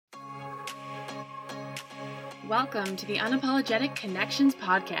Welcome to the Unapologetic Connections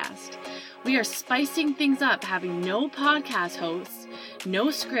podcast. We are spicing things up, having no podcast hosts,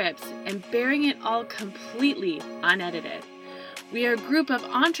 no scripts, and bearing it all completely unedited. We are a group of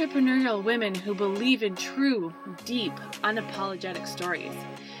entrepreneurial women who believe in true, deep, unapologetic stories.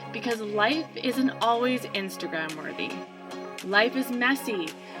 Because life isn't always Instagram worthy. Life is messy,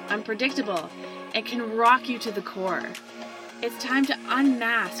 unpredictable, and can rock you to the core. It's time to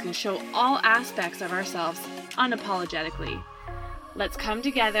unmask and show all aspects of ourselves unapologetically. Let's come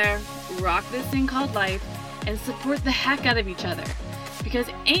together, rock this thing called life, and support the heck out of each other. Because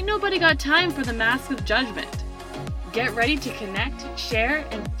ain't nobody got time for the mask of judgment. Get ready to connect, share,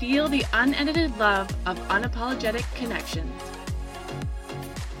 and feel the unedited love of unapologetic connections.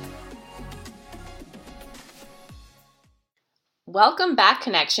 Welcome back,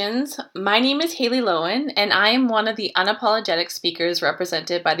 Connections. My name is Haley Lowen, and I am one of the unapologetic speakers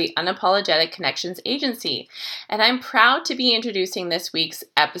represented by the Unapologetic Connections Agency. And I'm proud to be introducing this week's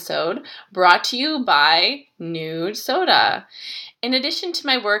episode, brought to you by Nude Soda. In addition to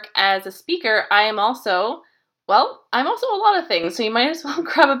my work as a speaker, I'm also a lot of things, so you might as well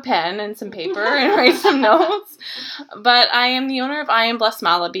grab a pen and some paper and write some notes. But I am the owner of I Am Blessed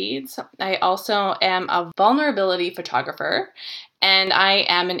Mala Beads. I also am a vulnerability photographer, and I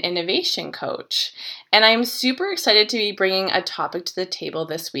am an innovation coach. And I'm super excited to be bringing a topic to the table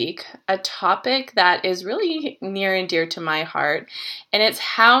this week, a topic that is really near and dear to my heart, and it's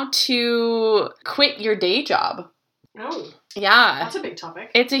how to quit your day job. Oh. Yeah. That's a big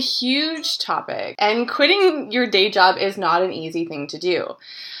topic. It's a huge topic. And quitting your day job is not an easy thing to do.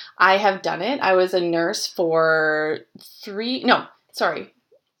 I have done it. I was a nurse for 7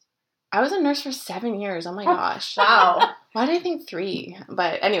 years. Oh my gosh. Wow. Why did I think 3?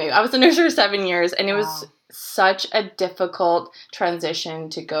 But anyway, I was a nurse for 7 years, and it was such a difficult transition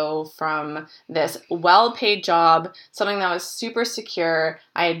to go from this well-paid job, something that was super secure.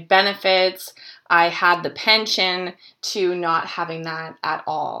 I had benefits, I had the pension, to not having that at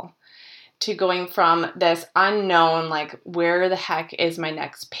all. To going from this unknown, like, where the heck is my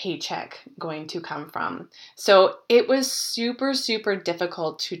next paycheck going to come from? So it was super, super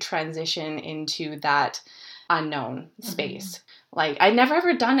difficult to transition into that unknown space. Like, I'd never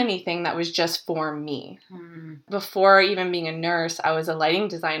ever done anything that was just for me. Before even being a nurse, I was a lighting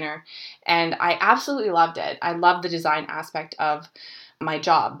designer, and I absolutely loved it. I loved the design aspect of my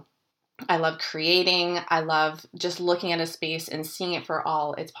job. I love creating. I love just looking at a space and seeing it for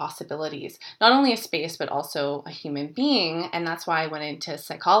all its possibilities. Not only a space, but also a human being. And that's why I went into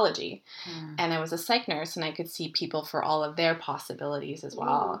psychology. And I was a psych nurse, and I could see people for all of their possibilities as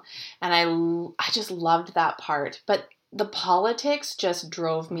well. And I just loved that part. But the politics just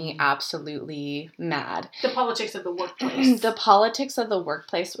drove me absolutely mad. The politics of the workplace. The politics of the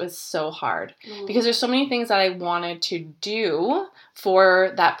workplace was so hard because there's so many things that I wanted to do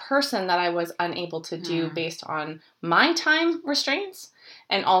for that person that I was unable to do based on my time restraints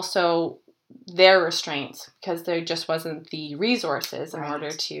and also their restraints, because there just wasn't the resources in order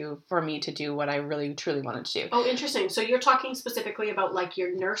for me to do what I really truly wanted to do. Oh, interesting. So you're talking specifically about, like,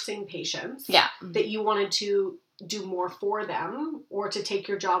 your nursing patients. Yeah. That you wanted to do more for them, or to take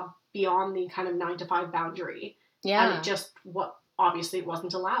your job beyond the kind of 9 to 5 boundary. Yeah. And it just obviously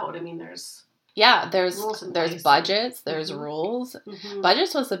wasn't allowed. I mean, there's there's budgets, there's rules.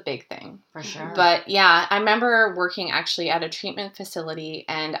 Budgets was a big thing. For sure. But yeah, I remember working actually at a treatment facility,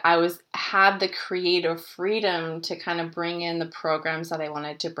 and I had the creative freedom to kind of bring in the programs that I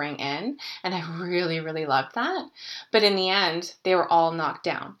wanted to bring in, and I really, really loved that. But in the end, they were all knocked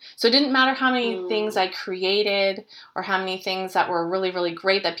down. So it didn't matter how many things I created or how many things that were really, really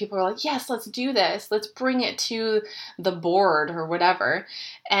great that people were like, yes, let's do this. Let's bring it to the board or whatever.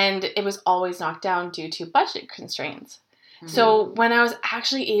 And it was always knocked down due to budget constraints. So when I was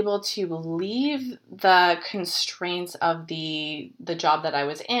actually able to leave the constraints of the job that I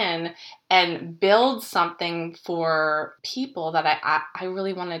was in and build something for people that I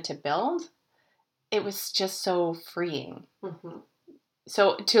really wanted to build, it was just so freeing.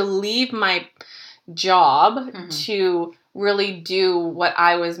 So to leave my job to really do what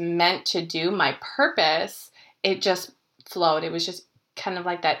I was meant to do, my purpose, it just flowed. It was just kind of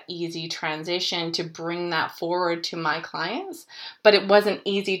like that easy transition to bring that forward to my clients, but it wasn't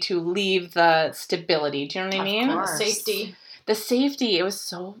easy to leave the stability. Do you know what I mean? Of course. The safety. It was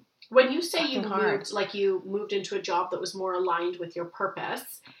so when you say you hard. moved into a job that was more aligned with your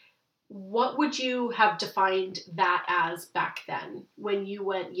purpose, what would you have defined that as back then when you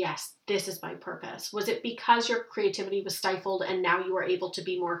went, yes, this is my purpose? Was it because your creativity was stifled and now you were able to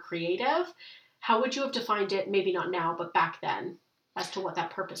be more creative? How would you have defined it? Maybe not now, but back then, as to what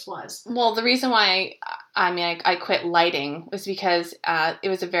that purpose was? Well, the reason why I mean, I quit lighting was because it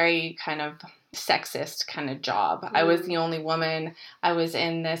was a very kind of sexist kind of job. I was the only woman. I was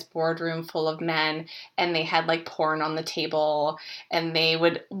in this boardroom full of men, and they had like porn on the table, and they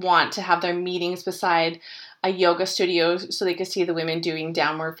would want to have their meetings beside a yoga studio so they could see the women doing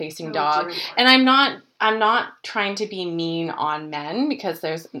downward facing dog. And I'm not trying to be mean on men, because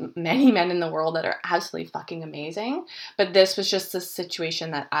there's many men in the world that are absolutely fucking amazing. But this was just the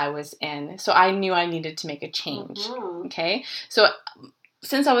situation that I was in. So I knew I needed to make a change. Mm-hmm. Okay. So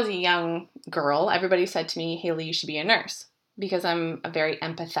since I was a young girl, everybody said to me, Haley, you should be a nurse, because I'm a very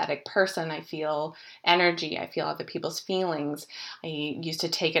empathetic person. I feel energy. I feel other people's feelings. I used to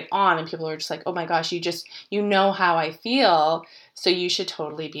take it on, and people were just like, oh my gosh, you know how I feel, so you should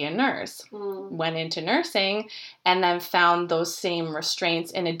totally be a nurse. Went into nursing and then found those same restraints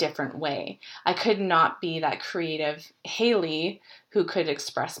in a different way. I could not be that creative Haley who could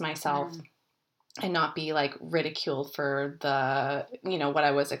express myself and not be like ridiculed for the, what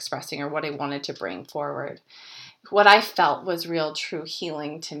I was expressing or what I wanted to bring forward. What I felt was real true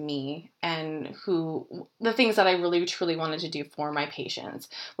healing to me, and the things that I really truly wanted to do for my patients,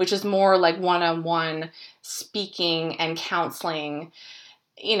 which is more like one-on-one speaking and counseling,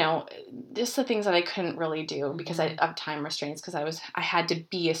 just the things that I couldn't really do because of time restraints, because I had to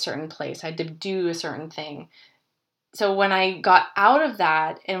be a certain place. I had to do a certain thing. So when I got out of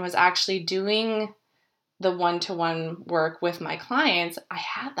that and was actually doing the one-to-one work with my clients, I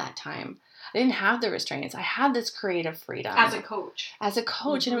had that time. I didn't have the restraints. I had this creative freedom. As a coach. And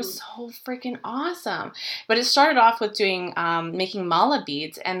it was so freaking awesome. But it started off with doing, making mala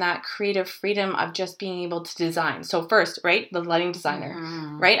beads, and that creative freedom of just being able to design. So first, right, the lighting designer,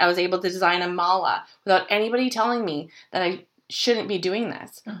 right? I was able to design a mala without anybody telling me that I shouldn't be doing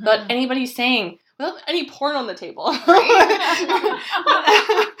this. Without anybody saying, without any porn on the table.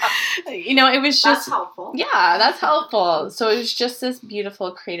 It was just... That's helpful. Yeah, that's helpful. So it was just this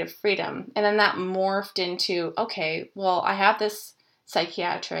beautiful creative freedom. And then that morphed into, okay, well, I have this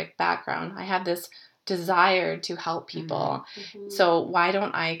psychiatric background. I have this desire to help people. So why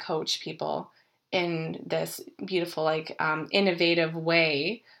don't I coach people in this beautiful, innovative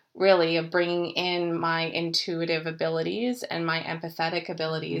way, really, of bringing in my intuitive abilities and my empathetic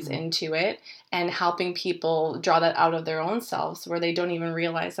abilities into it, and helping people draw that out of their own selves, where they don't even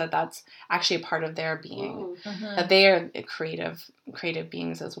realize that that's actually a part of their being, that they are creative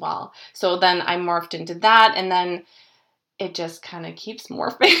beings as well. So then I morphed into that, and then it just kind of keeps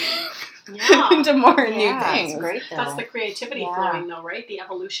morphing into more new things. That's great, though. That's the creativity flowing, though, right? The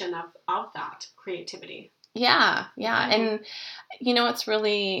evolution of that creativity. Yeah. And what's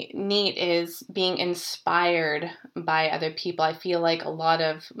really neat is being inspired by other people. I feel like a lot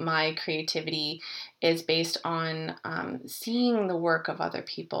of my creativity is based on seeing the work of other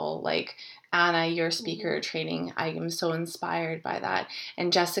people. Like Anna, your speaker training, I am so inspired by that.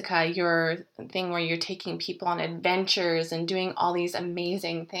 And Jessica, your thing where you're taking people on adventures and doing all these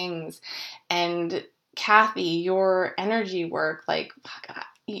amazing things. And Kathy, your energy work,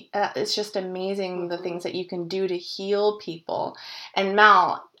 it's just amazing the things that you can do to heal people. And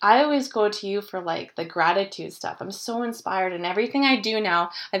Mel, I always go to you for the gratitude stuff. I'm so inspired, and everything I do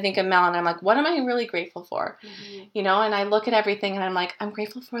now, I think of Mel, and I'm like, what am I really grateful for? And I look at everything and I'm like, I'm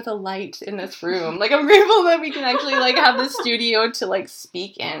grateful for the light in this room. I'm grateful that we can actually have this studio to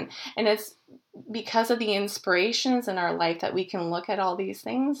speak in. And it's because of the inspirations in our life that we can look at all these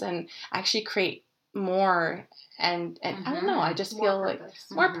things and actually create more. And I don't know, I just feel like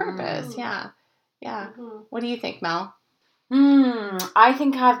more purpose. Yeah. What do you think, Mel? I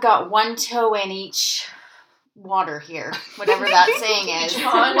think I've got one toe in each water here, whatever that saying is.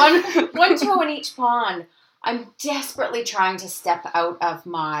 One toe in each pond. I'm desperately trying to step out of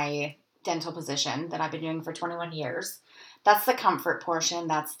my dental position that I've been doing for 21 years. That's the comfort portion.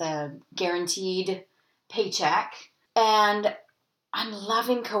 That's the guaranteed paycheck. And I'm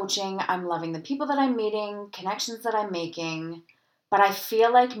loving coaching. I'm loving the people that I'm meeting, connections that I'm making. But I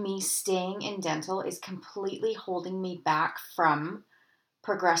feel like me staying in dental is completely holding me back from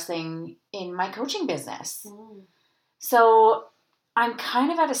progressing in my coaching business. So I'm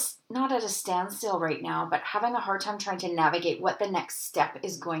kind of not at a standstill right now, but having a hard time trying to navigate what the next step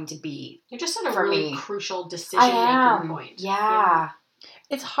is going to be. You're just at a really crucial decision-making point. Yeah.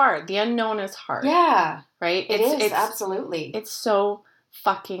 It's hard. The unknown is hard. Yeah. Right? It's absolutely. It's so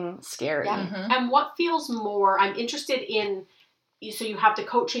fucking scary. Yeah. And what feels more, I'm interested in, so you have the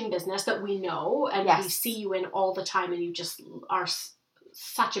coaching business that we know and we see you in all the time, and you just are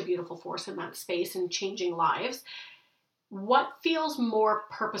such a beautiful force in that space and changing lives. What feels more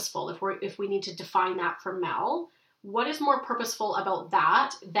purposeful, if we need to define that for Mel? What is more purposeful about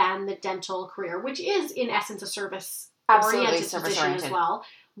that than the dental career, which is in essence a service-oriented position as well?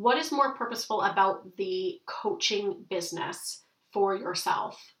 What is more purposeful about the coaching business for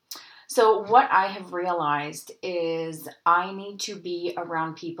yourself? So what I have realized is I need to be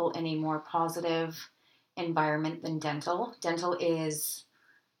around people in a more positive environment than dental. Dental is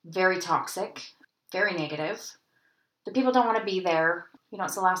very toxic, very negative. The people don't want to be there. You know,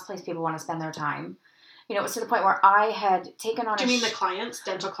 it's the last place people want to spend their time. You know, it's to the point where I had taken on Do you mean the clients,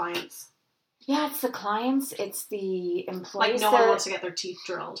 dental clients? Yeah, it's the clients, it's the employees. Like no one wants to get their teeth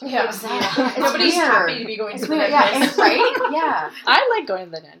drilled. Yeah. Exactly. Yeah. Nobody's happy to be going to the dentist. Yeah, right? Yeah. I like going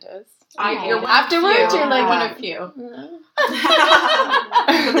to the dentist. You're afterwards, you're like, one of few.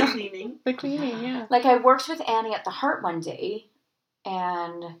 The cleaning. The cleaning, yeah. Like I worked with Annie at the Heart one day,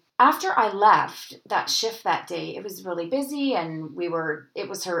 and after I left that shift that day, it was really busy, and it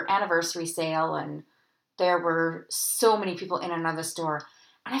was her anniversary sale, and there were so many people in another store.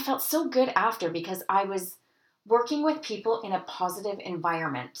 And I felt so good after because I was working with people in a positive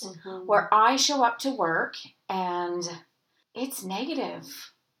environment where I show up to work and it's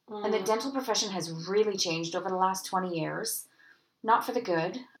negative. And the dental profession has really changed over the last 20 years. Not for the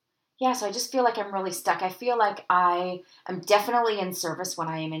good. Yeah, so I just feel like I'm really stuck. I feel like I am definitely in service when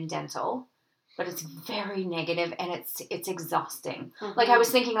I am in dental, but it's very negative and it's exhausting. Like I was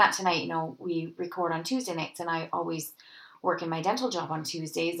thinking that tonight, you know, we record on Tuesday nights and I always work in my dental job on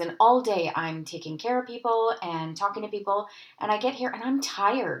Tuesdays, and all day I'm taking care of people and talking to people, and I get here and I'm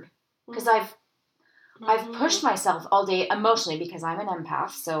tired because I've pushed myself all day emotionally because I'm an empath,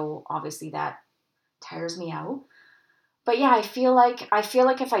 so obviously that tires me out. But yeah, I feel like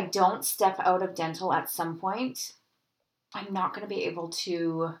if I don't step out of dental at some point, I'm not going to be able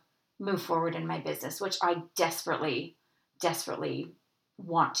to move forward in my business, which I desperately, desperately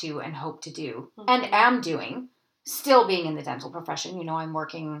want to and hope to do and am doing. Still being in the dental profession, you know, I'm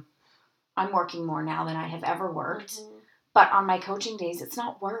working more now than I have ever worked. But on my coaching days, it's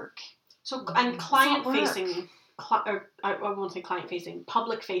not work. So, and client-facing, I won't say client-facing,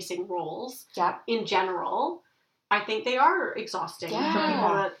 public-facing roles in general, I think they are exhausting for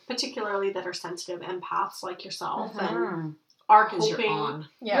people that, particularly that are sensitive empaths like yourself and are hoping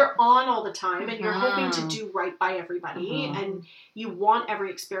you're on all the time and you're hoping to do right by everybody and you want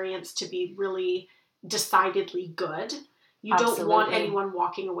every experience to be really decidedly good. You don't want anyone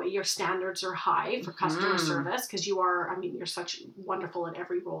walking away. Your standards are high for customer service because you're such wonderful at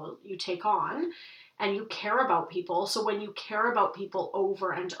every role you take on and you care about people. So when you care about people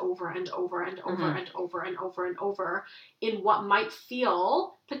over and over and over and over and over and over and over in what might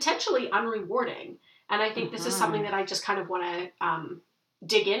feel potentially unrewarding. And I think this is something that I just kind of want to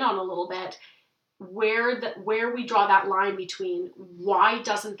dig in on a little bit. Where we draw that line between why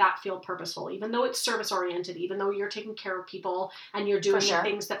doesn't that feel purposeful, even though it's service oriented, even though you're taking care of people and you're doing the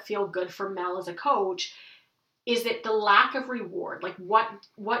things that feel good for Mel as a coach, is it the lack of reward? Like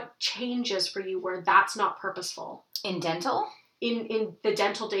what changes for you where that's not purposeful? In dental? In the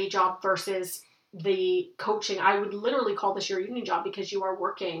dental day job versus the coaching. I would literally call this your evening job because you are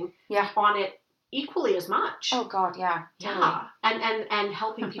working on it equally as much. Oh God, yeah. Yeah. And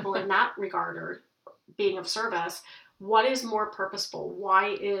helping people in that regard or being of service. What is more purposeful?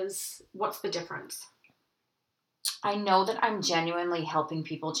 What's the difference? I know that I'm genuinely helping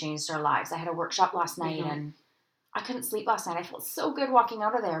people change their lives. I had a workshop last night and I couldn't sleep last night. I felt so good walking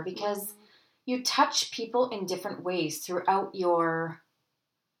out of there because you touch people in different ways throughout your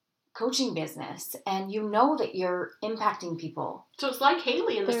coaching business and you know that you're impacting people. So it's like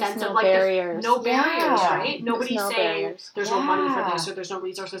Haley in the sense of like barriers. No barriers, right? Nobody's saying barriers. There's no money for this or there's no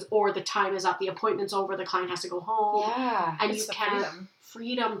resources or the time is up, the appointment's over, the client has to go home. Yeah. And you can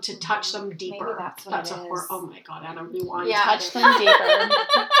freedom to touch them deeper. Maybe that's what it is. Oh my God, Anna, rewind. Yeah, touch them deeper.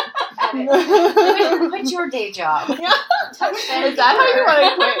 Quit your day job. Is that how you want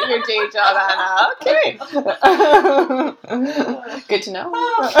to quit your day job, Anna? Okay. Good to know.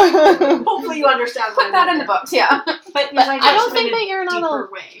 Hopefully you understand. Put that in the books, yeah. But I don't think that you're not alone.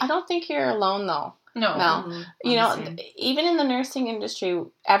 Way. I don't think you're alone though. No. You know, even in the nursing industry,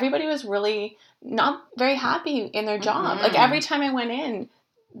 everybody was really not very happy in their job. Like every time I went in,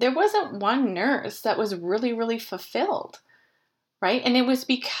 there wasn't one nurse that was really, really fulfilled, right? And it was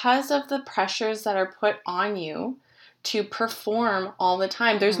because of the pressures that are put on you to perform all the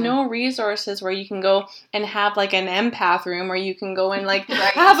time. There's no resources where you can go and have like an empath room where you can go and like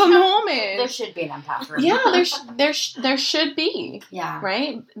have a moment. There should be an empath room. Yeah, there should be. Yeah.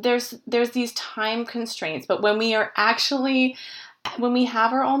 Right? There's these time constraints, but when we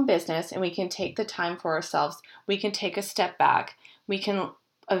have our own business and we can take the time for ourselves, we can take a step back. We can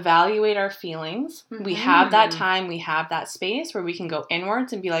evaluate our feelings. We have that time, we have that space where we can go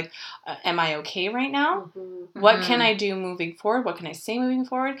inwards and be like, am I okay right now? What can I do moving forward? What can I say moving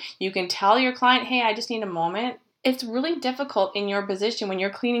forward? You can tell your client, hey, I just need a moment. It's really difficult in your position when you're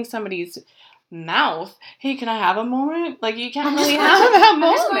cleaning somebody's mouth. Hey, can I have a moment? Like, you can't really have that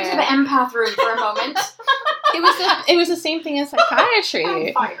moment. Just going to the empath room for a moment. It was the same thing in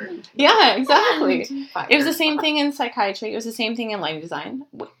psychiatry. Yeah, exactly. It was the same thing in psychiatry. It was the same thing in lighting design.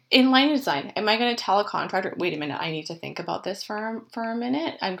 In lighting design, am I going to tell a contractor, wait a minute, I need to think about this for a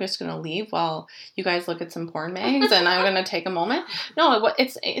minute. I'm just going to leave while you guys look at some porn mags and I'm going to take a moment. No,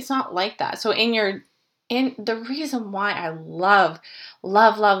 it's not like that. So the reason why I love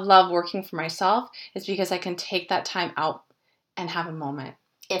working for myself is because I can take that time out and have a moment.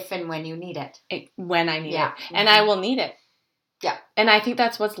 If and when you need it. When I need it. And I will need it. Yeah. And I think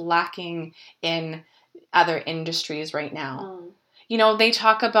that's what's lacking in other industries right now. You know, they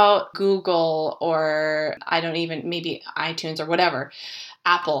talk about Google or maybe iTunes or whatever,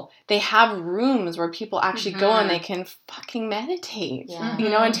 Apple. They have rooms where people actually go and they can fucking meditate, you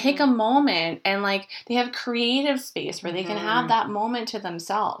know, and take a moment. And like, they have creative space where they can have that moment to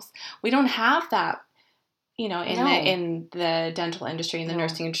themselves. We don't have that. You know, in the dental industry, in the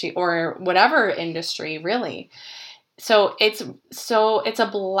nursing industry, or whatever industry, really. So it's a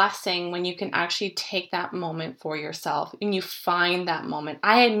blessing when you can actually take that moment for yourself and you find that moment.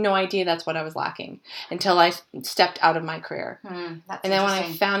 I had no idea that's what I was lacking until I stepped out of my career. And then when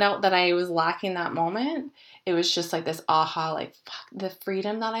I found out that I was lacking that moment, it was just like this aha, like, fuck, the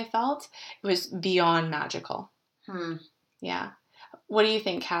freedom that I felt, it was beyond magical. Yeah. What do you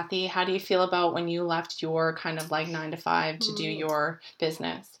think, Kathy? How do you feel about when you left your kind of like 9 to 5 to do your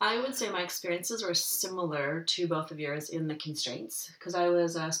business? I would say my experiences were similar to both of yours in the constraints, because I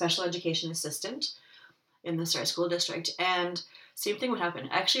was a special education assistant in the Surrey School District, and same thing would happen.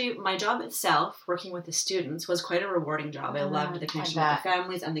 Actually, my job itself, working with the students, was quite a rewarding job. I loved the connection with the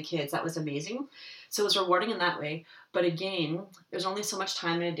families and the kids. That was amazing. So it was rewarding in that way. But again, there's only so much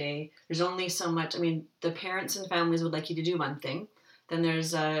time in a day. There's only so much. I mean, the parents and families would like you to do one thing. Then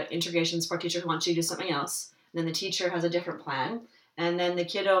there's an integration support teacher who wants you to do something else. And then the teacher has a different plan. And then the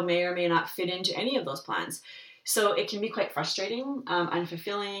kiddo may or may not fit into any of those plans. So it can be quite frustrating,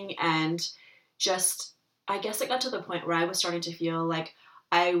 unfulfilling, and just, I guess it got to the point where I was starting to feel like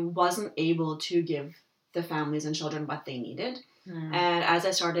I wasn't able to give the families and children what they needed. And as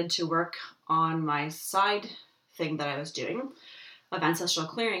I started to work on my side thing that I was doing of ancestral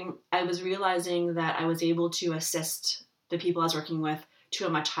clearing, I was realizing that I was able to assist the people I was working with to a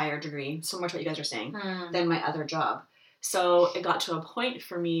much higher degree, similar to what you guys are saying, than my other job. So it got to a point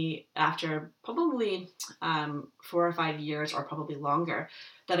for me after probably 4 or 5 years, or probably longer,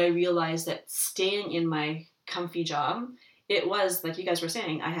 that I realized that staying in my comfy job, it was, like you guys were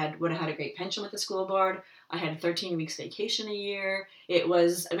saying, I would have had a great pension with the school board. I had 13 weeks vacation a year. It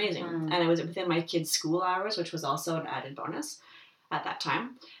was amazing. And I was within my kids' school hours, which was also an added bonus at that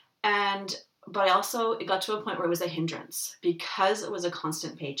time. But it got to a point where it was a hindrance because it was a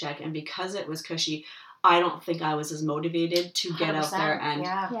constant paycheck and because it was cushy. I don't think I was as motivated to get out there and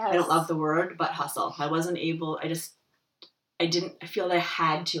I don't love the word, but hustle. I wasn't able, I didn't feel that I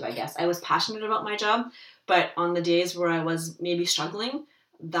had to, I guess. I was passionate about my job, but on the days where I was maybe struggling,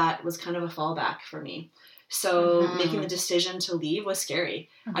 that was kind of a fallback for me. So making the decision to leave was scary.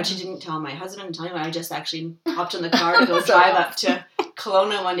 I actually didn't tell my husband and tell him. I just actually hopped in the car to go drive up to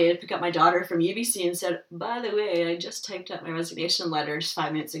Kelowna one day to pick up my daughter from UBC and said, by the way, I just typed up my resignation letters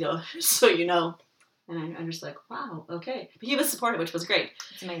 5 minutes ago, so you know. And I'm just like, wow, okay. But he was supportive, which was great.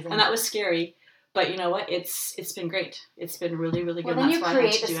 It's amazing. And that was scary. But you know what? It's been great. It's been really, really good. Well, then you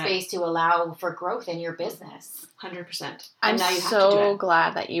create the space to allow for growth in your business. 100%. I'm so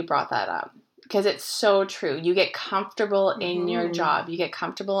glad that you brought that up. Because it's so true. You get comfortable in your job. You get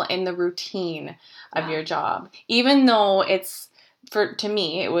comfortable in the routine of your job. Even though to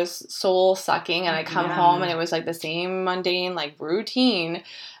me, it was soul sucking and I come home and it was like the same mundane, like routine.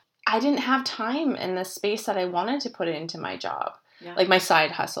 I didn't have time in the space that I wanted to put it into my job. Yeah. Like my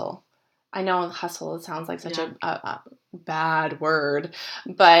side hustle. I know hustle, it sounds like such a bad word,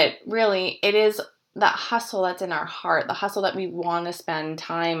 but really it is that hustle that's in our heart, the hustle that we want to spend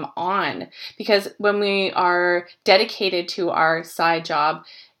time on. Because when we are dedicated to our side job,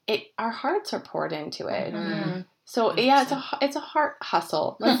 our hearts are poured into it. So yeah, it's a heart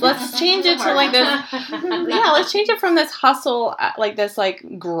hustle. Let's change it to Heart like this. hustle. Yeah, let's change it from this hustle, like this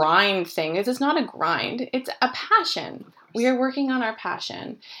like grind thing. It's not a grind. It's a passion. We are working on our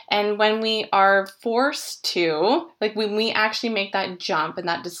passion. And when we are forced to, like when we actually make that jump and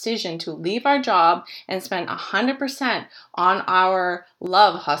that decision to leave our job and spend 100% on our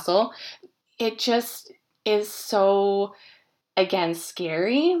love hustle, it just is so, again,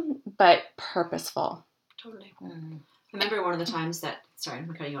 scary, but purposeful. Totally. Mm. I remember one of the times that, sorry,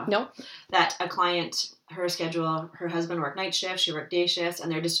 I'm cutting you off. Nope. That a client, her schedule, her husband worked night shifts, she worked day shifts,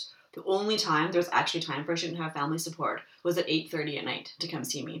 and they're just, the only time there was actually time for her, she didn't have family support, was at 8:30 at night to come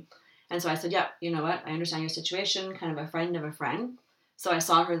see me. And so I said, yeah, you know what, I understand your situation, kind of a friend of a friend. So I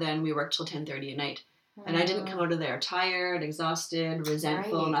saw her then, we worked till 10:30 at night. And I didn't come out of there tired, exhausted,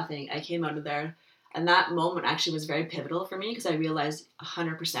 resentful, Right. nothing. I came out of there, and that moment actually was very pivotal for me because I realized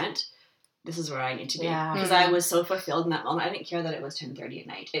 100%. This is where I need to be. Yeah. Because I was so fulfilled in that moment. I didn't care that it was 10:30 at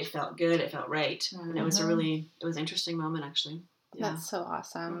night. It felt good. It felt right. And it was it was an interesting moment, actually. Yeah. That's so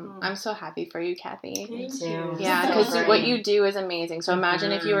awesome. Mhm. I'm so happy for you, Kathy. Thank too. you. Yeah, So because great. what you do is amazing. So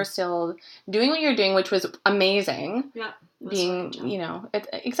imagine if you were still doing what you're doing, which was amazing. Yeah. It was Being, a job. you know, it's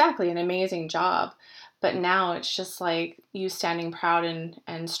exactly an amazing job. But now it's just like you standing proud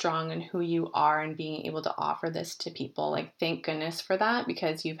and strong in who you are and being able to offer this to people. Like, thank goodness for that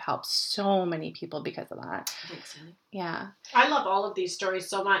because you've helped so many people because of that. Thanks, Sally. Yeah. I love all of these stories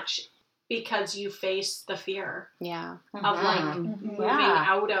so much because you face the fear Yeah. of like Mhm. moving Yeah.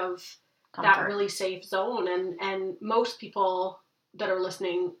 out of that Comfort. really safe zone. And most people that are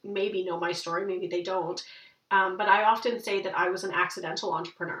listening maybe know my story, maybe they don't. But I often say that I was an accidental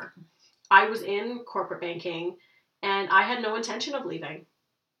entrepreneur. I was in corporate banking and I had no intention of leaving,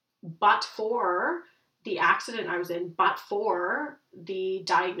 but for the accident I was in, but for the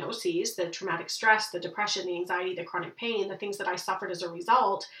diagnoses, the traumatic stress, the depression, the anxiety, the chronic pain, the things that I suffered as a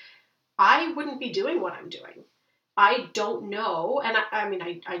result, I wouldn't be doing what I'm doing. I don't know, and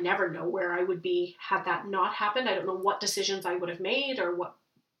I never know where I would be had that not happened. I don't know what decisions I would have made or what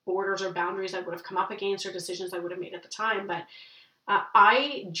borders or boundaries I would have come up against or decisions I would have made at the time, but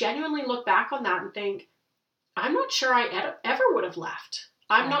I genuinely look back on that and think, I'm not sure I ever would have left.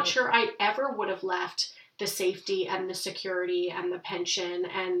 I'm not Right. sure I ever would have left the safety and the security and the pension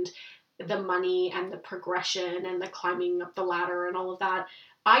and the money and the progression and the climbing up the ladder and all of that.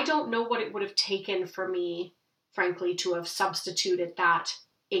 I don't know what it would have taken for me, frankly, to have substituted that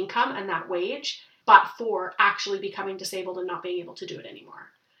income and that wage, but for actually becoming disabled and not being able to do it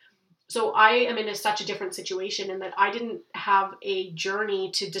anymore. So I am in such a different situation in that I didn't have a journey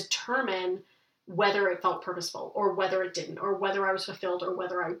to determine whether it felt purposeful or whether it didn't, or whether I was fulfilled or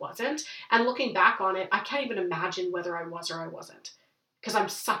whether I wasn't. And looking back on it, I can't even imagine whether I was or I wasn't, because I'm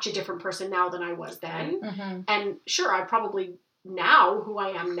such a different person now than I was then. Mhm. And sure, I probably now, who I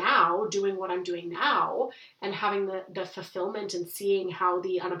am now, doing what I'm doing now, and having the fulfillment and seeing how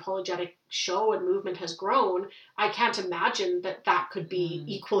the Unapologetic show and movement has grown, I can't imagine that could be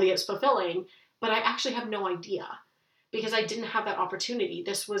equally as fulfilling, but I actually have no idea because I didn't have that opportunity.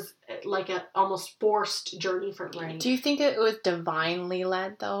 This was like a almost forced journey for me. Right. Do you think it was divinely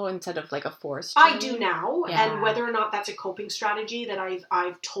led though, instead of like a forced I journey? do now, Yeah. and whether or not that's a coping strategy that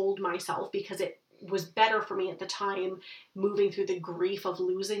I've told myself because it was better for me at the time, moving through the grief of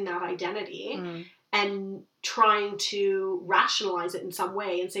losing that identity Mm. and trying to rationalize it in some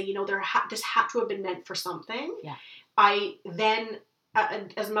way and say, you know, this had to have been meant for something. Yeah. I then,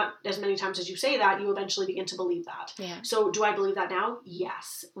 as many times as you say that, you eventually begin to believe that. Yeah. So do I believe that now?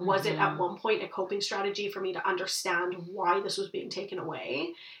 Yes. Was it at Mhm. one point a coping strategy for me to understand why this was being taken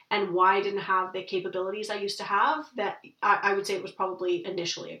away and why I didn't have the capabilities I used to have? That I would say it was probably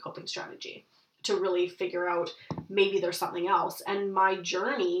initially a coping strategy to really figure out maybe there's something else. And my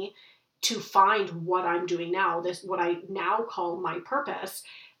journey to find what I'm doing now, what I now call my purpose,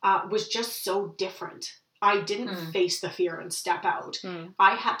 was just so different. I didn't face the fear and step out.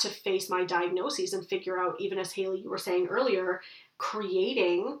 I had to face my diagnoses and figure out, even as Haley, you were saying earlier,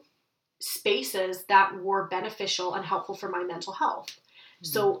 creating spaces that were beneficial and helpful for my mental health.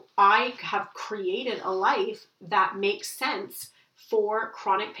 So I have created a life that makes sense for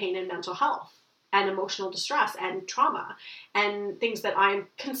chronic pain and mental health and emotional distress and trauma and things that I'm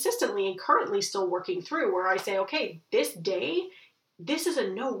consistently and currently still working through, where I say, okay, this is a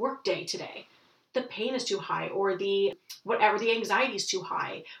no work day today. The pain is too high, or the anxiety is too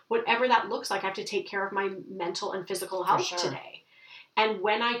high, whatever that looks like, I have to take care of my mental and physical health today. And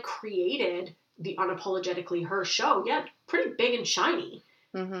when I created the Unapologetically Her show, yeah, pretty big and shiny.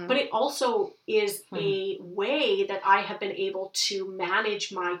 Mm-hmm. But it also is a way that I have been able to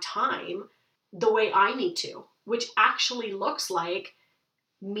manage my time the way I need to, which actually looks like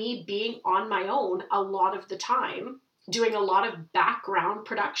me being on my own a lot of the time, doing a lot of background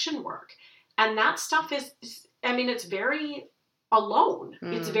production work. And that stuff is, I mean, it's very alone.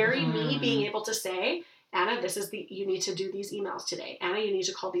 It's very me being able to say, Anna, you need to do these emails today. Anna, you need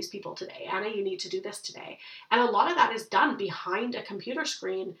to call these people today. Anna, you need to do this today. And a lot of that is done behind a computer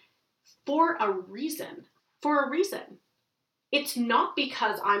screen for a reason. It's not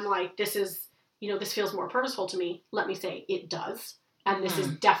because I'm like, this feels more purposeful to me. Let me say it does. And this is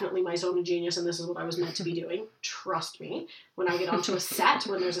definitely my zone of genius, and this is what I was meant to be doing. Trust me. When I get onto a set,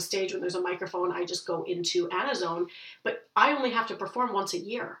 when there's a stage, when there's a microphone, I just go into Anna zone. But I only have to perform once a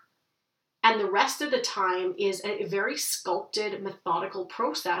year. And the rest of the time is a very sculpted, methodical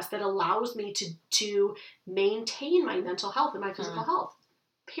process that allows me to maintain my mental health and my physical health.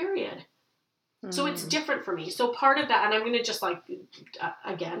 Period. So it's different for me. So part of that, and I'm going to just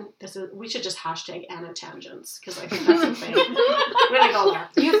again, we should just hashtag Anna Tangents, because I think that's a thing. I'm going to go there.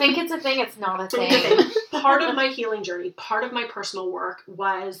 You think it's a thing, it's not a thing. Part of my healing journey, part of my personal work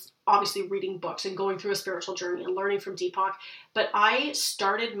was obviously reading books and going through a spiritual journey and learning from Deepak. But I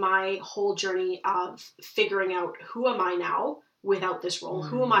started my whole journey of figuring out, who am I now without this role?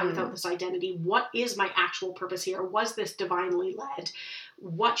 Who am I without this identity? What is my actual purpose here? Was this divinely led?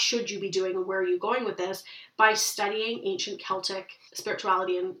 What should you be doing, and where are you going with this? By studying ancient Celtic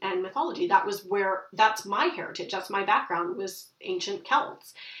spirituality and mythology. That's my heritage. That's my background, was ancient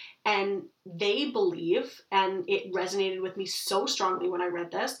Celts. And they believe, and it resonated with me so strongly when I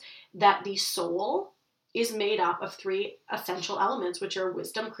read this, that the soul is made up of 3 essential elements, which are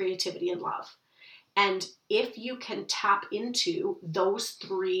wisdom, creativity, and love. And if you can tap into those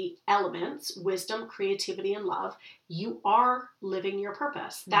 3 elements, wisdom, creativity, and love, you are living your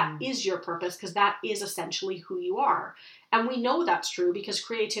purpose. That is your purpose, because that is essentially who you are. And we know that's true because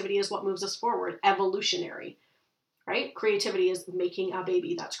creativity is what moves us forward, evolutionary, right? Creativity is making a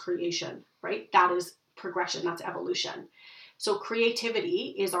baby, that's creation, right? That is progression, that's evolution. So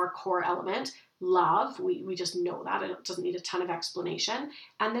creativity is our core element. Love, we just know that, and it doesn't need a ton of explanation.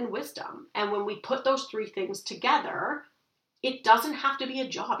 And then wisdom. And when we put those 3 things together, it doesn't have to be a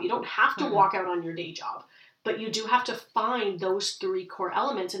job. You don't have to walk out on your day job, but you do have to find those 3 core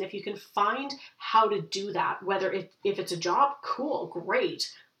elements. And if you can find how to do that, whether if it's a job, cool,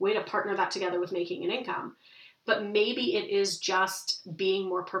 great, way to partner that together with making an income. But maybe it is just being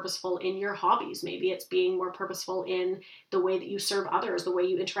more purposeful in your hobbies. Maybe it's being more purposeful in the way that you serve others, the way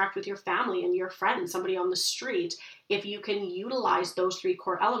you interact with your family and your friends, somebody on the street. If you can utilize those 3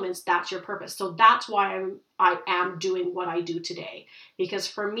 core elements, that's your purpose. So that's why I am doing what I do today. Because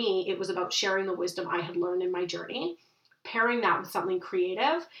for me, it was about sharing the wisdom I had learned in my journey, pairing that with something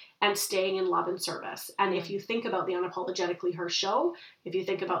creative, and staying in love and service. And if you think about the Unapologetically Her show, if you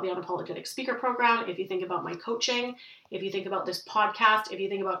think about the Unapologetic Speaker Program, if you think about my coaching, if you think about this podcast, if you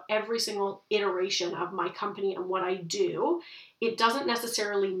think about every single iteration of my company and what I do, it doesn't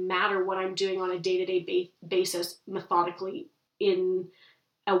necessarily matter what I'm doing on a day-to-day basis methodically in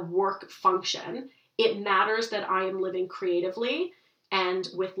a work function. It matters that I am living creatively and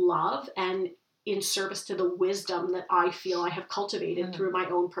with love and in service to the wisdom that I feel I have cultivated through my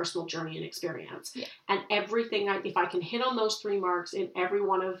own personal journey and experience. Yeah. And everything, if I can hit on those 3 marks in every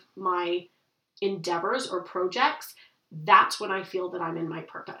one of my endeavors or projects, that's when I feel that I'm in my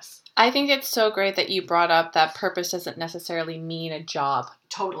purpose. I think it's so great that you brought up that purpose doesn't necessarily mean a job.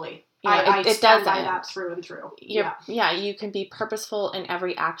 Totally. Yeah, I stand by that through and through. Yeah, you can be purposeful in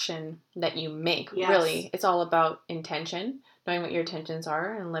every action that you make. Yes. Really, it's all about intention, knowing what your intentions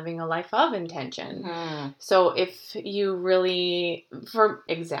are and living a life of intention. So if you really, for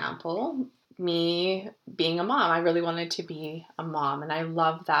example, me being a mom, I really wanted to be a mom, and I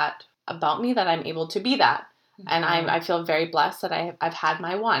love that about me, that I'm able to be that. And I feel very blessed that I've had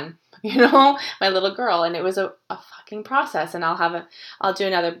my one, my little girl, and it was a fucking process. And I'll do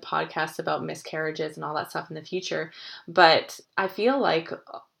another podcast about miscarriages and all that stuff in the future. But I feel like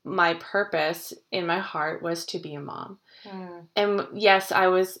my purpose in my heart was to be a mom. And yes, I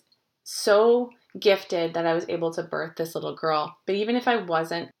was so gifted that I was able to birth this little girl. But even if I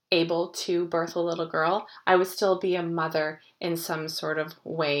wasn't able to birth a little girl, I would still be a mother in some sort of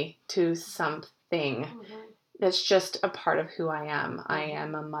way to something. That's just a part of who I am. I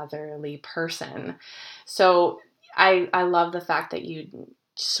am a motherly person. So I love the fact that you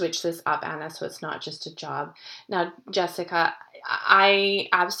switch this up, Anna, so it's not just a job. Now, Jessica, I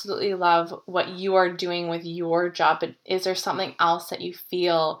absolutely love what you are doing with your job, but is there something else that you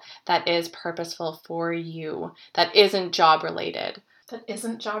feel that is purposeful for you that isn't job related? That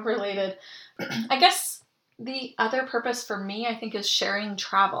isn't job related. I guess the other purpose for me, I think, is sharing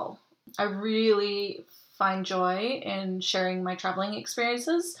travel. I really find joy in sharing my traveling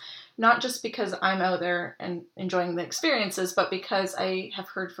experiences, not just because I'm out there and enjoying the experiences, but because I have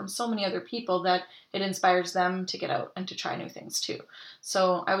heard from so many other people that it inspires them to get out and to try new things too.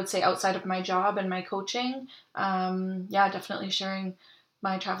 So I would say outside of my job and my coaching, definitely sharing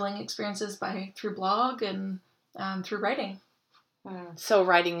my traveling experiences through blog and through writing. So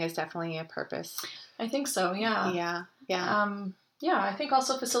writing is definitely a purpose. I think so, yeah. Yeah. I think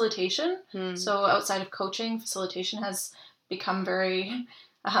also facilitation. So outside of coaching, facilitation has become very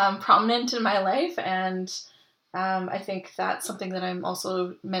prominent in my life, and I think that's something that I'm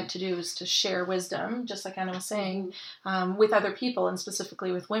also meant to do, is to share wisdom, just like Anna was saying, with other people, and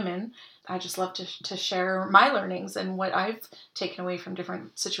specifically with women. I just love to share my learnings and what I've taken away from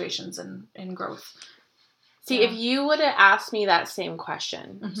different situations and growth. See, if you would have asked me that same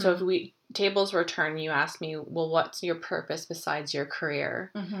question, so if tables were turned, you asked me, well, what's your purpose besides your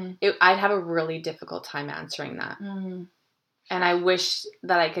career? I'd have a really difficult time answering that. And I wish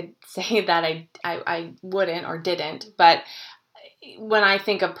that I could say that I wouldn't or didn't. But when I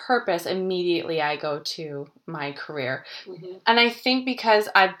think of purpose, immediately I go to my career. And I think because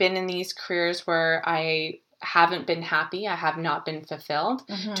I've been in these careers where I haven't been happy, I have not been fulfilled,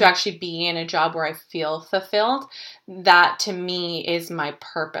 to actually be in a job where I feel fulfilled, that to me is my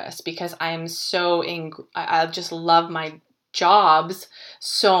purpose, because I just love my jobs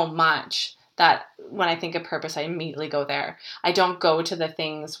so much that when I think of purpose, I immediately go there. I don't go to the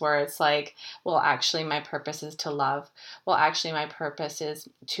things where it's like, well, actually my purpose is to love. Well, actually my purpose is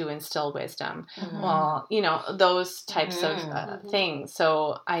to instill wisdom. Well, those types of things.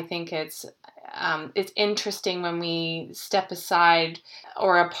 So I think it's interesting when we step aside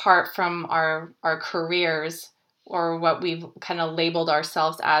or apart from our careers, or what we've kind of labeled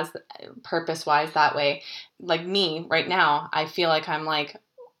ourselves as purpose-wise that way. Like me right now, I feel like I'm like,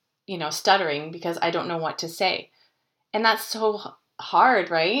 stuttering because I don't know what to say. And that's so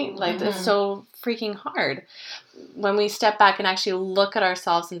hard, right? Like, it's so freaking hard. When we step back and actually look at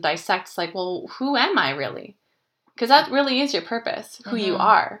ourselves and dissect, it's like, well, who am I really? Because that really is your purpose, who you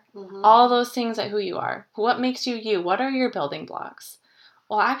are. All those things at who you are. What makes you you? What are your building blocks?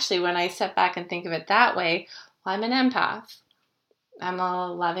 Well, actually, when I step back and think of it that way, I'm an empath. I'm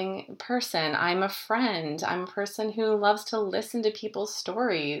a loving person. I'm a friend. I'm a person who loves to listen to people's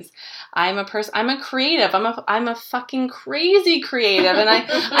stories. I'm a creative. I'm a fucking crazy creative, and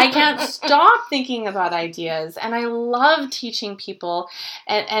I can't stop thinking about ideas. And I love teaching people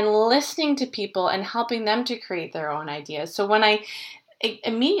and listening to people and helping them to create their own ideas. So when I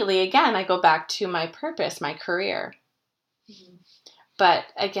immediately, again, I go back to my purpose, my career. But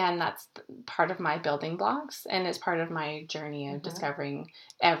again, that's part of my building blocks, and it's part of my journey of discovering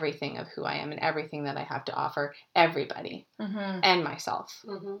everything of who I am and everything that I have to offer everybody and myself.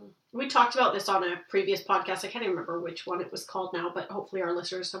 We talked about this on a previous podcast. I can't even remember which one it was called now, but hopefully our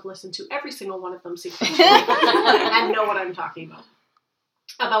listeners have listened to every single one of them sequentially and know what I'm talking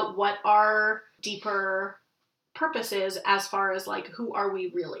about what our deeper purpose is, as far as like, who are we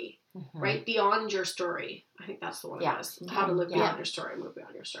really? Right? Beyond your story. I think that's the one it was. How to live beyond your story, move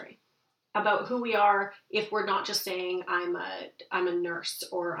beyond your story. About who we are, if we're not just saying I'm a nurse,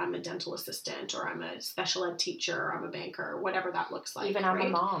 or I'm a dental assistant, or I'm a special ed teacher, or I'm a banker, whatever that looks like. Even I'm a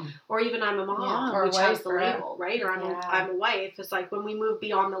mom. Or even I'm a mom, or which wife, has the label, right? Or I'm a wife. It's like, when we move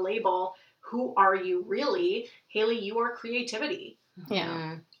beyond the label, who are you really? Haley, you are creativity.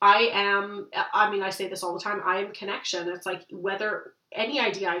 Yeah. I say this all the time, I am connection. It's like, whether any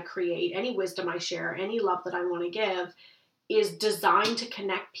idea I create, any wisdom I share, any love that I want to give is designed to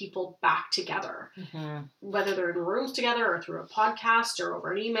connect people back together. Whether they're in rooms together, or through a podcast, or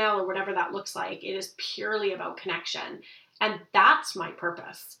over an email, or whatever that looks like, it is purely about connection. And that's my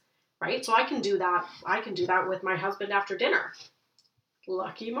purpose, right? So I can do that with my husband after dinner.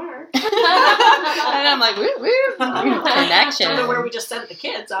 Lucky Mark. And I'm like, woo, connection. I don't know where we just sent the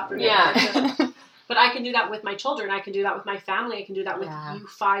kids after dinner. Yeah. But I can do that with my children. I can do that with my family. I can do that with you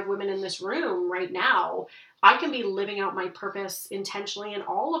 5 women in this room right now. I can be living out my purpose intentionally in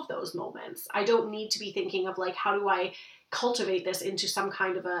all of those moments. I don't need to be thinking of like, how do I cultivate this into some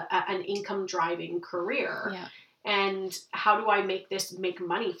kind of an income driving career? Yeah. And how do I make this make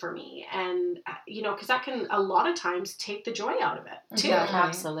money for me? And, because that can a lot of times take the joy out of it too. Yeah,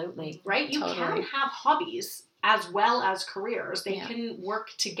 absolutely. Right? You can have hobbies as well as careers. They can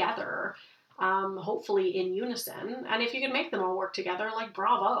work together, hopefully in unison. And if you can make them all work together, like,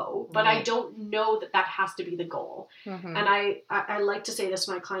 bravo. But I don't know that has to be the goal. And I like to say this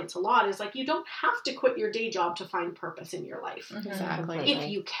to my clients a lot, is like, you don't have to quit your day job to find purpose in your life. Exactly. If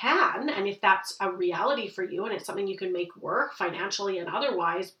you can, and if that's a reality for you, and it's something you can make work financially and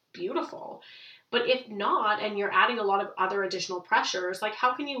otherwise, beautiful. But if not, and you're adding a lot of other additional pressures, like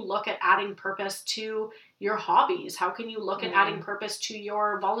how can you look at adding purpose to your hobbies? How can you look at adding purpose to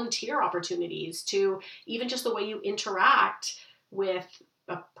your volunteer opportunities, to even just the way you interact with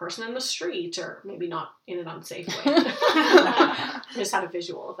a person in the street, or maybe not in an unsafe way. I just had a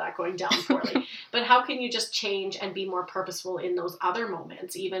visual of that going down poorly. But how can you just change and be more purposeful in those other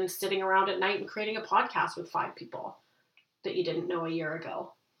moments, even sitting around at night and creating a podcast with 5 people that you didn't know a year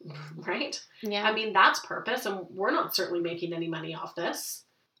ago, right? Yeah. I mean, that's purpose, and we're not certainly making any money off this.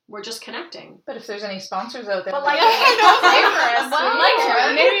 We're just connecting. But if there's any sponsors out there, But like,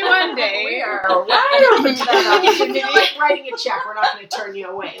 maybe one day. We are wide open to that if you opportunity. feel like writing a check, we're not going to turn you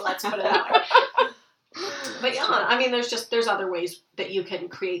away. Let's put it that way. But yeah, I mean, there's other ways that you can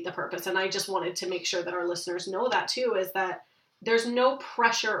create the purpose. And I just wanted to make sure that our listeners know that too, is that there's no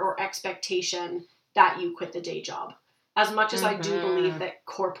pressure or expectation that you quit the day job. As much as I do believe that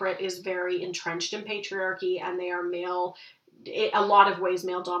corporate is very entrenched in patriarchy and they are a lot of ways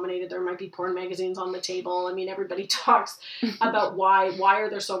male dominated. There might be porn magazines on the table. I mean, everybody talks about why are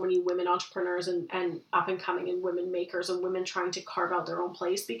there so many women entrepreneurs and up and coming and women makers and women trying to carve out their own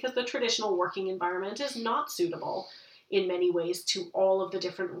place, because the traditional working environment is not suitable in many ways to all of the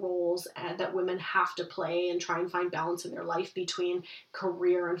different roles that women have to play and try and find balance in their life between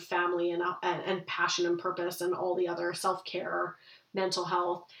career and family and passion and purpose and all the other self-care, mental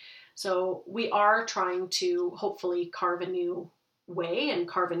health. So we are trying to hopefully carve a new way and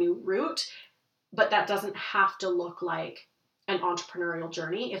carve a new route, but that doesn't have to look like an entrepreneurial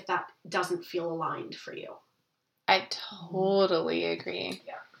journey if that doesn't feel aligned for you. I totally agree.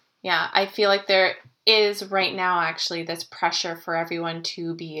 Yeah. Yeah, I feel like there is right now actually this pressure for everyone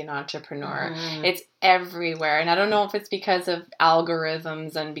to be an entrepreneur. It's everywhere. And I don't know if it's because of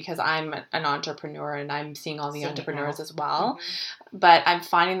algorithms and because I'm an entrepreneur and I'm seeing all the entrepreneurs as well. But I'm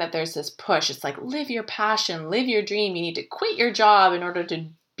finding that there's this push. It's like, live your passion, live your dream. You need to quit your job in order to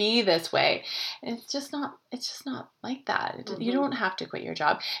be this way. And it's just not like that. You don't have to quit your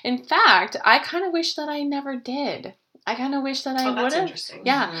job. In fact, I kind of wish that I never did. I kind of wish that I would have.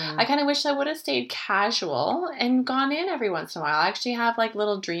 Yeah, I kind of wish I would have stayed casual and gone in every once in a while. I actually have like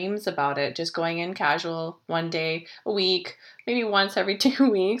little dreams about it, just going in casual one day a week, maybe once every 2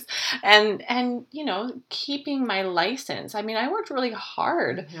 weeks, and keeping my license. I mean, I worked really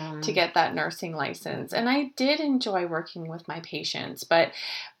hard to get that nursing license, and I did enjoy working with my patients, but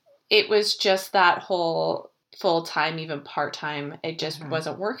it was just that whole full-time, even part-time, it just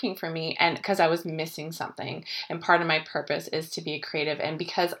wasn't working for me, and because I was missing something. And part of my purpose is to be a creative, and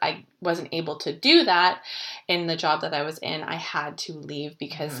because I wasn't able to do that in the job that I was in, I had to leave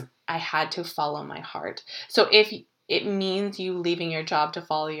because I had to follow my heart. So if it means you leaving your job to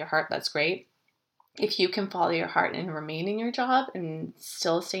follow your heart, that's great. If you can follow your heart and remain in your job and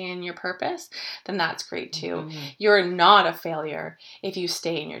still stay in your purpose, then that's great too. You're not a failure if you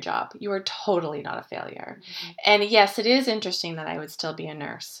stay in your job. You are totally not a failure. And yes, it is interesting that I would still be a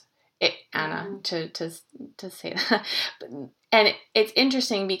nurse, Anna, to say that. And it's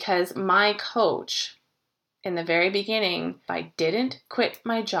interesting because my coach in the very beginning, if I didn't quit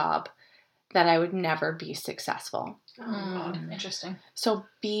my job, that I would never be successful. Interesting. So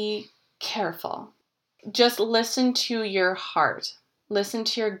be careful. Just listen to your heart. Listen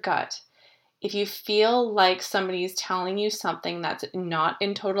to your gut. If you feel like somebody's telling you something that's not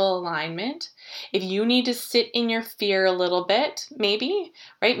in total alignment, if you need to sit in your fear a little bit, maybe,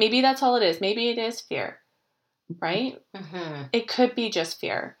 right? Maybe that's all it is. Maybe it is fear, right? It could be just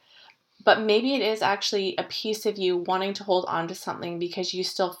fear. But maybe it is actually a piece of you wanting to hold on to something because you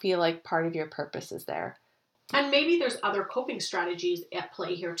still feel like part of your purpose is there. And maybe there's other coping strategies at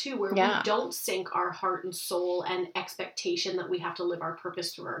play here too, where we don't sink our heart and soul and expectation that we have to live our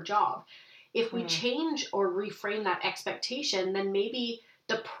purpose through our job. If we change or reframe that expectation, then maybe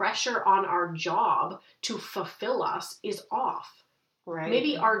the pressure on our job to fulfill us is off. Right.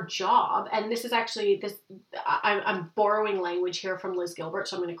 Maybe our job, and this is actually I'm borrowing language here from Liz Gilbert,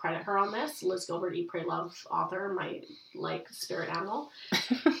 so I'm going to credit her on this. Liz Gilbert, Eat, Pray, Love author, my spirit animal.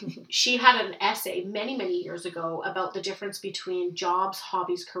 She had an essay many, many years ago about the difference between jobs,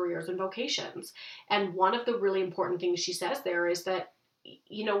 hobbies, careers, and vocations. And one of the really important things she says there is that,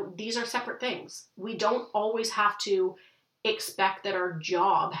 these are separate things. We don't always have to expect that our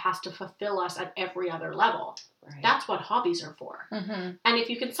job has to fulfill us at every other level. Right. That's what hobbies are for. And if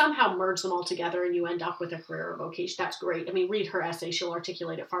you can somehow merge them all together and you end up with a career or vocation, that's great. I mean, read her essay. She'll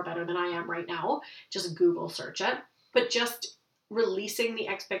articulate it far better than I am right now. Just Google search it. But just releasing the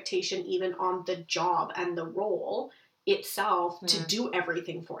expectation even on the job and the role itself to do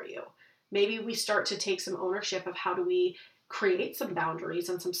everything for you. Maybe we start to take some ownership of how do we create some boundaries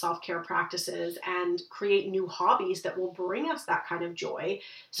and some self-care practices and create new hobbies that will bring us that kind of joy,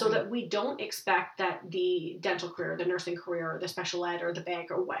 so that we don't expect that the dental career, the nursing career, or the special ed or the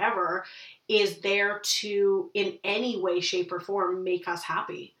bank or whatever is there to in any way, shape, or form make us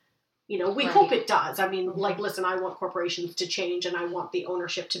happy. You know, we hope it does. I mean, like, listen, I want corporations to change, and I want the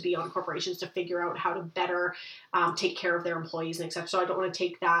ownership to be on corporations to figure out how to better take care of their employees and etc. So I don't want to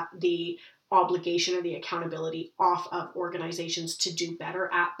take the obligation or the accountability off of organizations to do better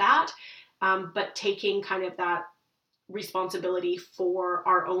at that. But taking kind of that responsibility for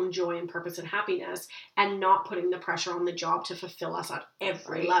our own joy and purpose and happiness, and not putting the pressure on the job to fulfill us at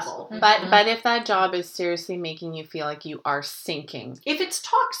every level. But if that job is seriously making you feel like you are sinking, if it's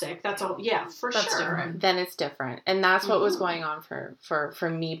toxic, that's sure. Different. Then it's different. And that's what was going on for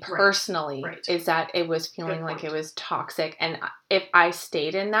me personally, is that it was feeling like it was toxic. And if I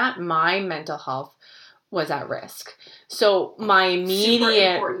stayed in that, my mental health was at risk. So my immediate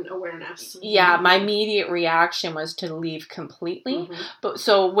super important awareness. Yeah, my immediate reaction was to leave completely. But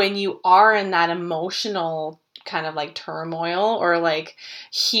so when you are in that emotional kind of like turmoil or like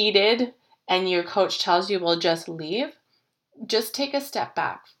heated, and your coach tells you, well, just leave, just take a step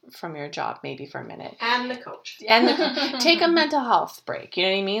back from your job maybe for a minute. And the coach. Take a mental health break. You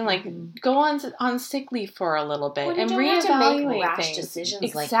know what I mean? Like go on sick leave for a little bit and reevaluate have to make rash things. decisions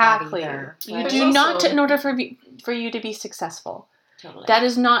Exactly. like that either. You do not, in order for you to be successful. Totally. That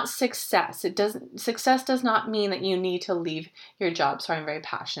is not success. Success does not mean that you need to leave your job. Sorry, I'm very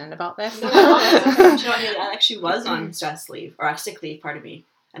passionate about this. I actually was on stress leave, or sick leave, pardon me.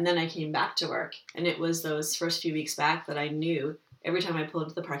 And then I came back to work, and it was those first few weeks back that I knew every time I pulled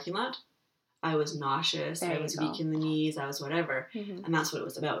into the parking lot, I was nauseous, I was weak in the knees, I was whatever, and that's what it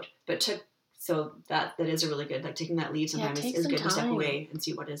was about. But so that is a really good, like taking that leave sometimes is good to step away and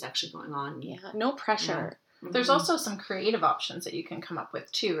see what is actually going on. Yeah, no pressure. There's also some creative options that you can come up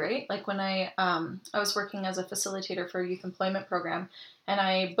with too, right? Like when I was working as a facilitator for a youth employment program, and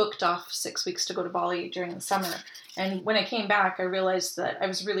I booked off 6 weeks to go to Bali during the summer. And when I came back, I realized that I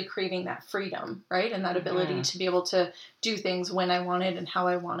was really craving that freedom, right? And that ability to be able to do things when I wanted and how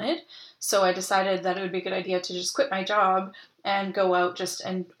I wanted. So I decided that it would be a good idea to just quit my job and go out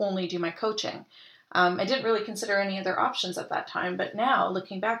and only do my coaching. I didn't really consider any other options at that time, but now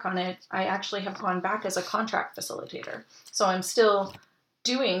looking back on it, I actually have gone back as a contract facilitator. So I'm still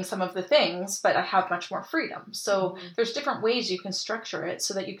doing some of the things, but I have much more freedom. So there's different ways you can structure it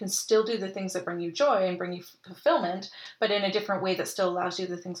so that you can still do the things that bring you joy and bring you fulfillment, but in a different way that still allows you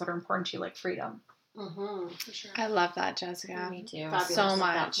the things that are important to you, like freedom. For sure. I love that, Jessica. Me too. So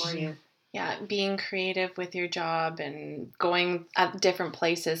much. For you. Yeah, being creative with your job and going at different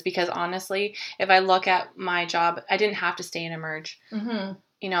places. Because honestly, if I look at my job, I didn't have to stay in Emerge.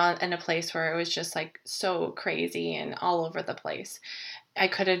 You know, in a place where it was just like so crazy and all over the place. I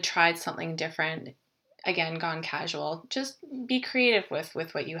could have tried something different. Again, gone casual. Just be creative with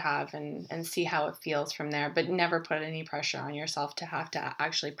what you have and see how it feels from there. But never put any pressure on yourself to have to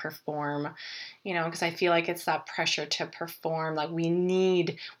actually perform, you know, because I feel like it's that pressure to perform. Like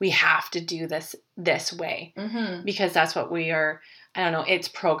we have to do this way because that's what we are. I don't know. It's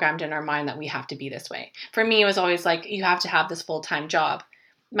programmed in our mind that we have to be this way. For me, it was always like, you have to have this full-time job.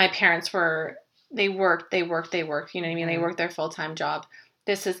 My parents they worked, you know what I mean? They worked their full-time job.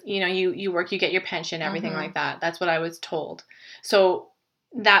 This is, you know, you work, you get your pension, everything like that. That's what I was told. So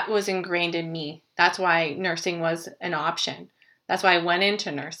that was ingrained in me. That's why nursing was an option. That's why I went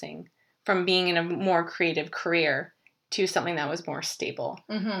into nursing, from being in a more creative career to something that was more stable,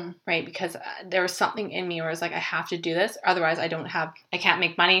 right? Because there was something in me where I was like, I have to do this. Otherwise I can't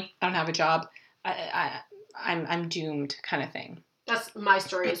make money. I don't have a job. I'm doomed, kind of thing. That's my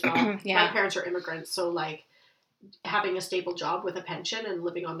story as well. My parents are immigrants, so like having a stable job with a pension and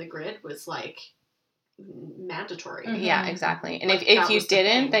living on the grid was like mandatory. Yeah, exactly. And if you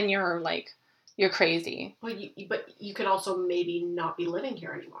didn't, then you're crazy. Well, but you could also maybe not be living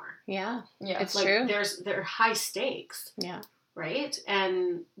here anymore. Yeah, it's like, true. There are high stakes. Yeah. Right?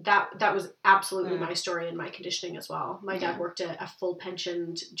 And that was absolutely my story and my conditioning as well. My dad worked a full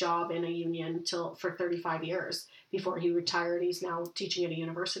pensioned job in a union for 35 years before he retired. He's now teaching at a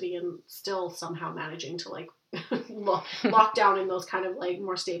university and still somehow managing to like lock down in those kind of like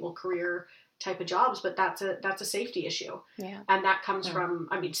more stable career type of jobs. But that's a safety issue. Yeah. And that comes from,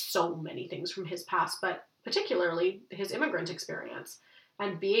 I mean, so many things from his past, but particularly his immigrant experience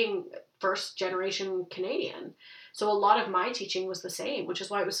and being first generation Canadian. So a lot of my teaching was the same, which is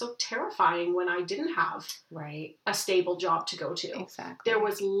why it was so terrifying when I didn't have a stable job to go to. Exactly. There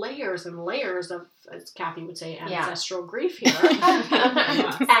was layers and layers of, as Kathy would say, ancestral grief here,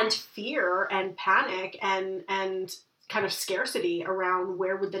 and fear and panic and kind of scarcity around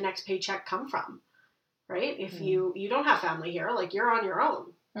where would the next paycheck come from, right? If you don't have family here, like you're on your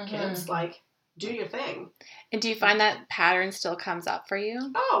own, kids, like do your thing. And do you find that pattern still comes up for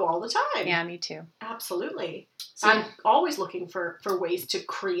you? Oh, all the time. Yeah, me too. Absolutely. So, I'm always looking for ways to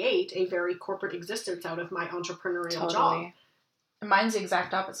create a very corporate existence out of my entrepreneurial job. mine's the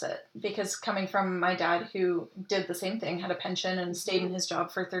exact opposite, because coming from my dad, who did the same thing, had a pension and stayed in his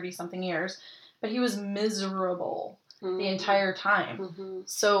job for 30-something years, but he was miserable the entire time.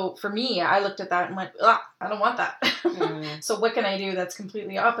 So for me, I looked at that and went, I don't want that. So what can I do that's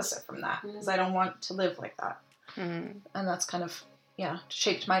completely opposite from that? Because I don't want to live like that. And that's kind of,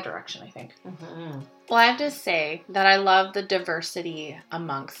 shaped my direction, I think. Well, I have to say that I love the diversity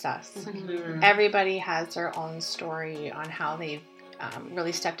amongst us. Everybody has their own story on how they've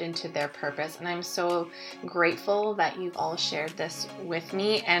really stepped into their purpose. And I'm so grateful that you've all shared this with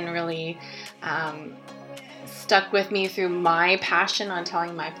me and really stuck with me through my passion on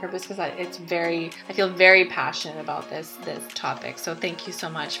telling my purpose, because I feel very passionate about this topic. So thank you so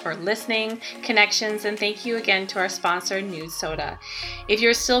much for listening, Connections, and thank you again to our sponsor, Nude Soda. If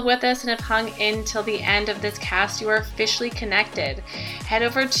you're still with us and have hung in till the end of this cast, you are officially connected. Head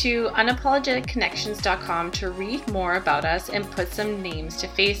over to unapologeticconnections.com to read more about us and put some names to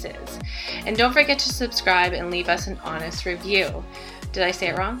faces. And don't forget to subscribe and leave us an honest review. Did I say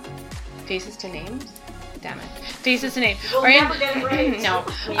it wrong? Faces to names? Damn it. Faces to names. We'll never get it right. No.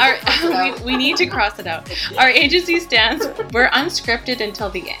 We need to cross it out. Our agency stands, we're unscripted until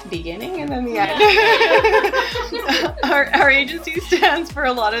the beginning and then the end. Our agency stands for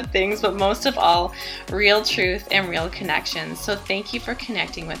a lot of things, but most of all, real truth and real connections. So thank you for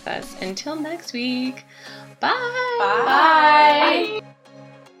connecting with us. Until next week. Bye. Bye. Bye.